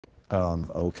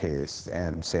Okay, it's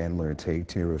Adam Sandler, take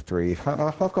two or three.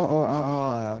 How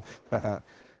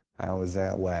was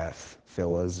that laugh,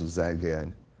 fellas? Was that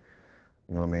good?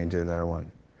 You want me to do that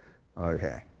one?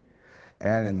 Okay.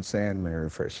 Adam Sandler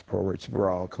for sports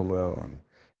bra cologne.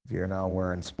 If you're not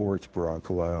wearing sports bra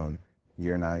cologne,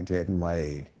 you're not getting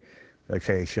laid.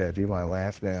 Okay, Chef, you want to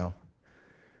laugh now?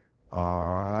 All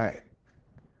right.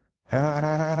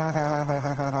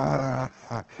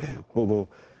 Ooh,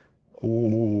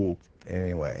 ooh.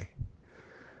 Anyway,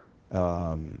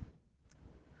 um,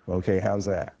 okay, how's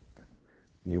that?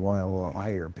 You want a little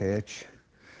higher pitch?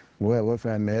 Well, if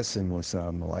I'm messing with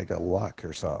something like a luck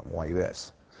or something like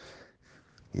this,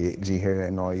 did you hear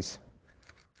that noise?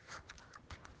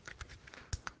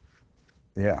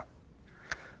 Yeah,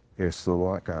 it's the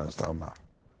luck I was talking about.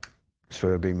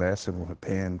 Should I be messing with a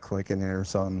pen, clicking it or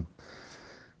something?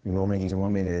 You want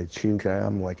me to chew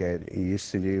gum like I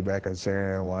used to do back on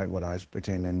Saturday Night when I was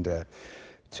pretending to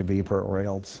be Burt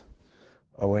Reynolds?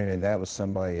 Oh, wait a minute, that was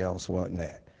somebody else, wasn't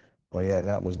it? Well, yeah,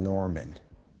 that was Norman.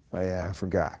 Oh, yeah, I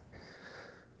forgot.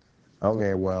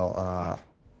 Okay, well,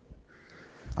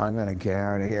 I'm gonna get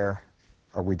out of here.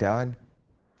 Are we done?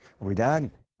 Are we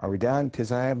done? Are we done?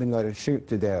 Because I haven't got a shoot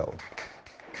to do.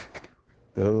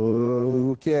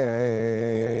 Okay.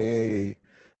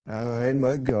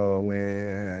 I'm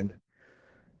going.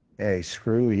 Hey,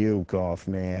 screw you, golf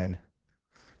man.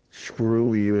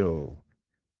 Screw you.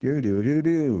 Do do do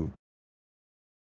do.